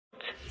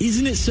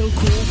Isn't it so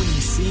cool when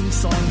you sing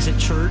songs at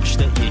church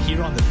that you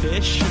hear on the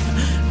Fish?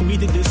 We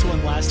did this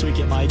one last week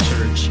at my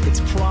church.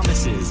 It's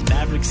Promises,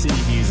 Maverick City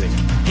Music.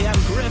 Hey,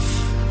 I'm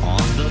Griff on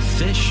the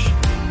Fish.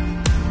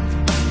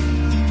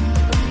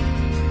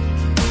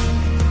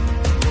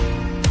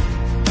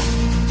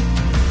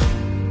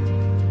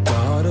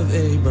 God of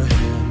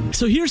Abraham.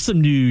 So here's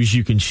some news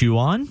you can chew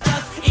on.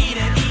 Just eat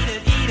it, eat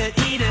it, eat it,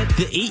 eat it.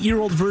 The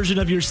 8-year-old version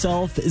of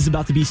yourself is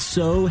about to be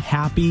so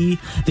happy.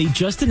 They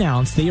just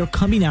announced they are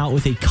coming out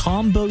with a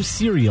combo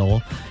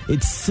cereal.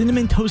 It's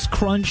Cinnamon Toast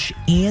Crunch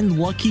and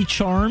Lucky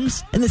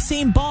Charms in the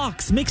same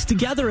box, mixed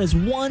together as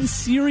one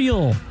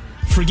cereal.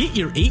 Forget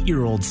your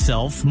 8-year-old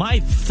self. My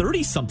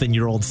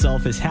 30-something-year-old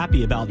self is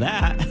happy about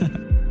that.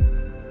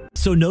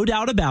 So no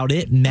doubt about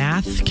it,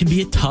 math can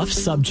be a tough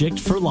subject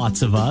for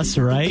lots of us,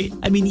 right?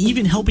 I mean,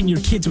 even helping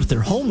your kids with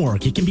their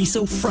homework, it can be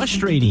so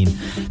frustrating.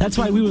 That's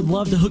why we would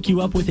love to hook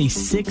you up with a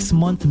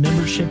 6-month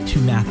membership to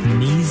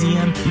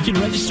Mathnasium. You can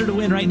register to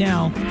win right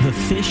now,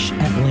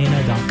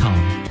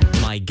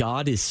 thefishatlanta.com. My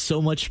God is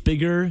so much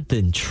bigger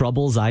than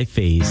troubles I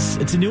face.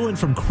 It's a new one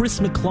from Chris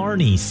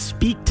McClarney,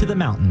 Speak to the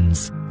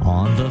Mountains,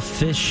 on The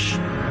Fish.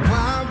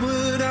 Why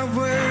would I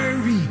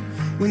worry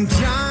when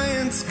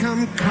giants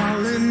come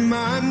calling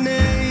my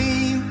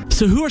name?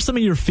 So who are some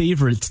of your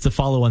favorites to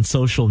follow on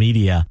social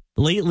media?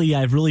 Lately,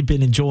 I've really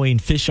been enjoying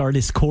Fish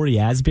artist Corey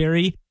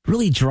Asbury.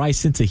 Really dry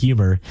sense of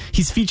humor.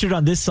 He's featured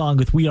on this song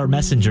with We Are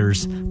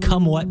Messengers,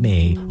 Come What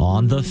May,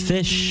 on The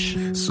Fish.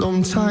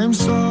 Sometimes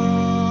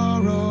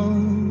sorrow.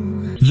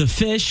 The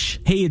Fish.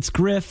 Hey, it's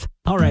Griff.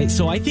 All right,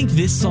 so I think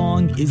this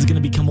song is going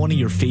to become one of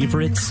your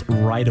favorites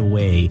right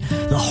away.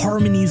 The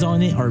harmonies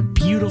on it are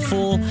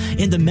beautiful,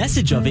 and the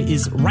message of it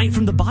is right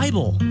from the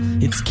Bible.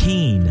 It's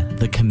Cain,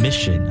 the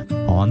Commission,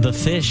 on The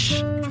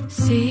Fish.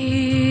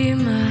 See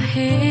my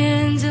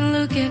hands and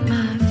look at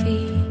my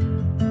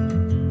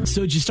feet.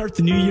 So did you start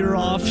the new year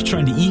off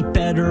trying to eat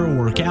better,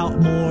 work out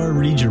more,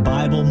 read your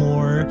Bible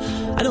more?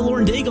 I know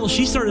Lauren Daigle,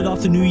 she started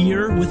off the new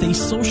year with a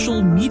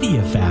social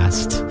media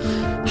fast.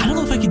 I don't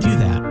know if I could do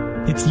that.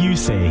 It's You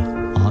Say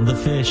on The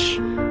Fish.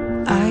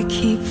 I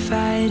keep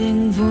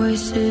fighting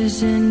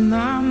voices in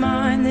my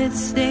mind that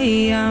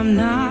say I'm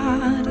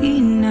not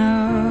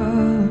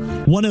enough.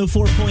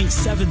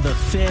 104.7 The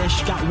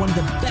Fish got one of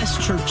the best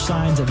church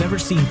signs I've ever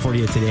seen for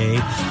you today.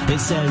 It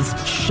says,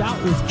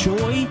 shout with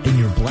joy and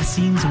your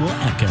blessings will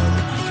echo.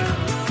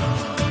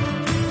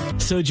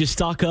 So just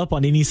stock up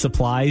on any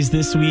supplies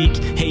this week.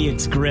 Hey,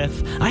 it's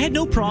Griff. I had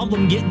no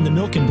problem getting the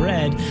milk and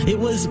bread. It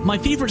was my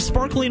favorite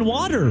sparkling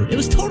water. It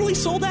was totally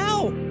sold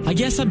out. I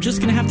guess I'm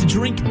just going to have to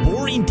drink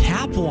boring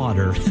tap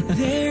water.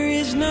 There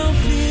is no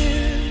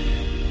fear.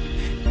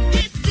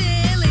 It's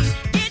silly,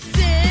 it's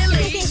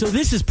silly. So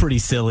this is pretty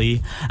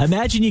silly.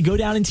 Imagine you go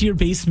down into your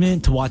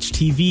basement to watch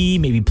TV,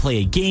 maybe play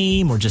a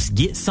game or just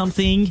get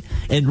something,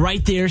 and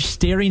right there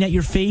staring at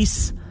your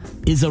face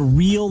is a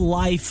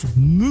real-life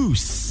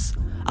moose.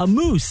 A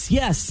moose,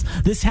 yes.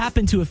 This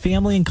happened to a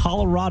family in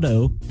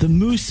Colorado. The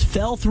moose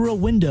fell through a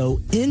window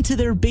into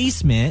their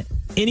basement,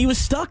 and he was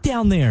stuck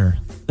down there.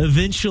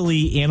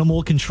 Eventually,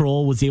 animal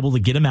control was able to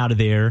get him out of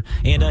there,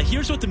 and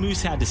here's what the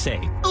moose had to say.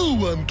 Oh,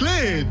 I'm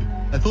glad.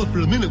 I thought for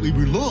a minute we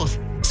were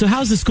lost. So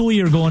how's the school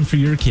year going for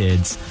your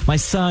kids? My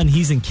son,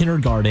 he's in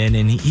kindergarten,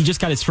 and he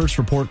just got his first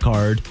report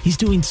card. He's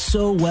doing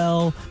so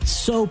well,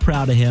 so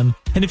proud of him.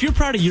 And if you're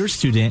proud of your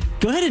student,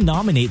 go ahead and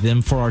nominate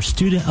them for our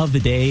Student of the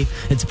Day.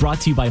 It's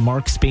brought to you by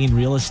Mark Spain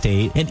Real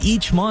Estate. And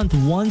each month,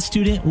 one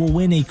student will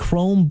win a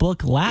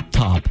Chromebook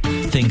laptop,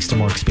 thanks to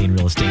Mark Spain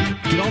Real Estate.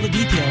 Get all the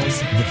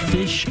details,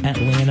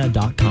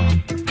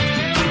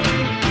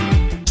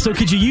 thefishatlanta.com. So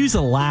could you use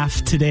a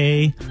laugh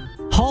today?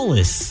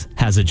 Hollis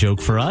has a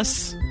joke for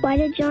us. Why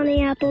did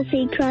Johnny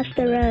Appleseed cross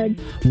the road?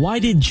 Why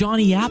did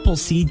Johnny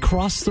Appleseed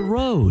cross the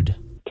road?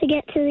 To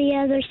get to the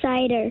other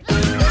cider.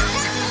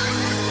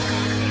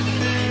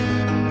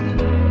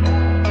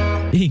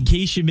 In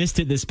case you missed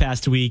it this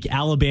past week,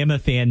 Alabama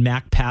fan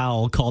Mac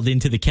Powell called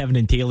into the Kevin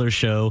and Taylor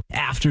show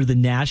after the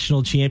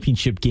national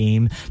championship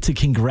game to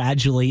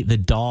congratulate the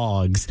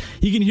Dogs.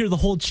 You can hear the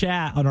whole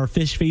chat on our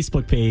Fish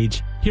Facebook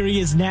page. Here he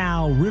is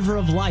now, River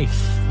of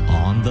Life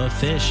on The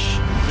Fish.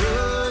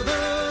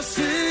 Brothers,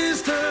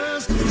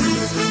 sisters.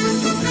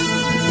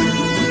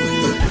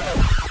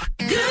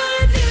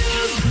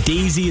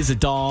 Daisy is a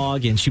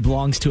dog, and she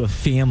belongs to a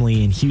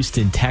family in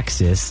Houston,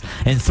 Texas.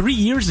 And 3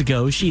 years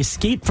ago, she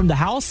escaped from the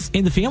house,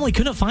 and the family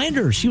couldn't find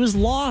her. She was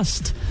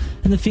lost.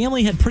 And the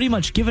family had pretty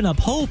much given up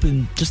hope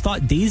and just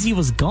thought Daisy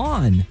was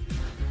gone.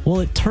 Well,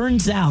 it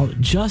turns out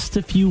just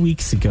a few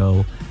weeks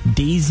ago,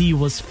 Daisy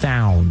was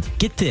found.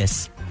 Get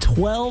this.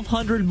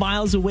 1,200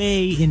 miles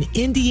away in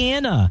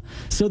Indiana.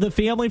 So the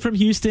family from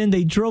Houston,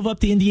 they drove up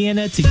to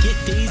Indiana to get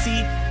Daisy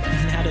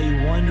and had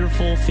a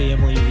wonderful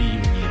family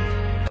reunion.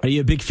 Are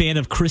you a big fan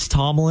of Chris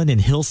Tomlin and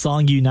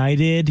Hillsong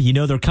United? You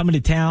know they're coming to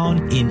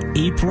town in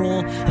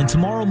April. And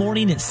tomorrow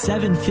morning at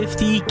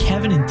 7:50,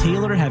 Kevin and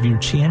Taylor have your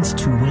chance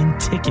to win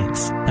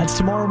tickets. That's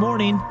tomorrow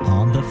morning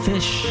on The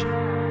Fish.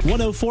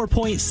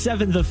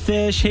 104.7 The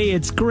Fish. Hey,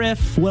 it's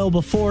Griff. Well,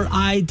 before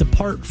I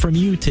depart from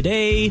you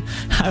today,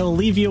 I will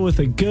leave you with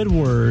a good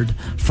word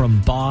from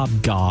Bob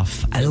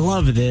Goff. I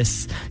love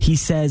this. He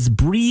says,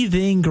 breathe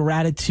in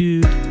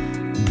gratitude,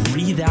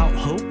 breathe out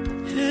hope,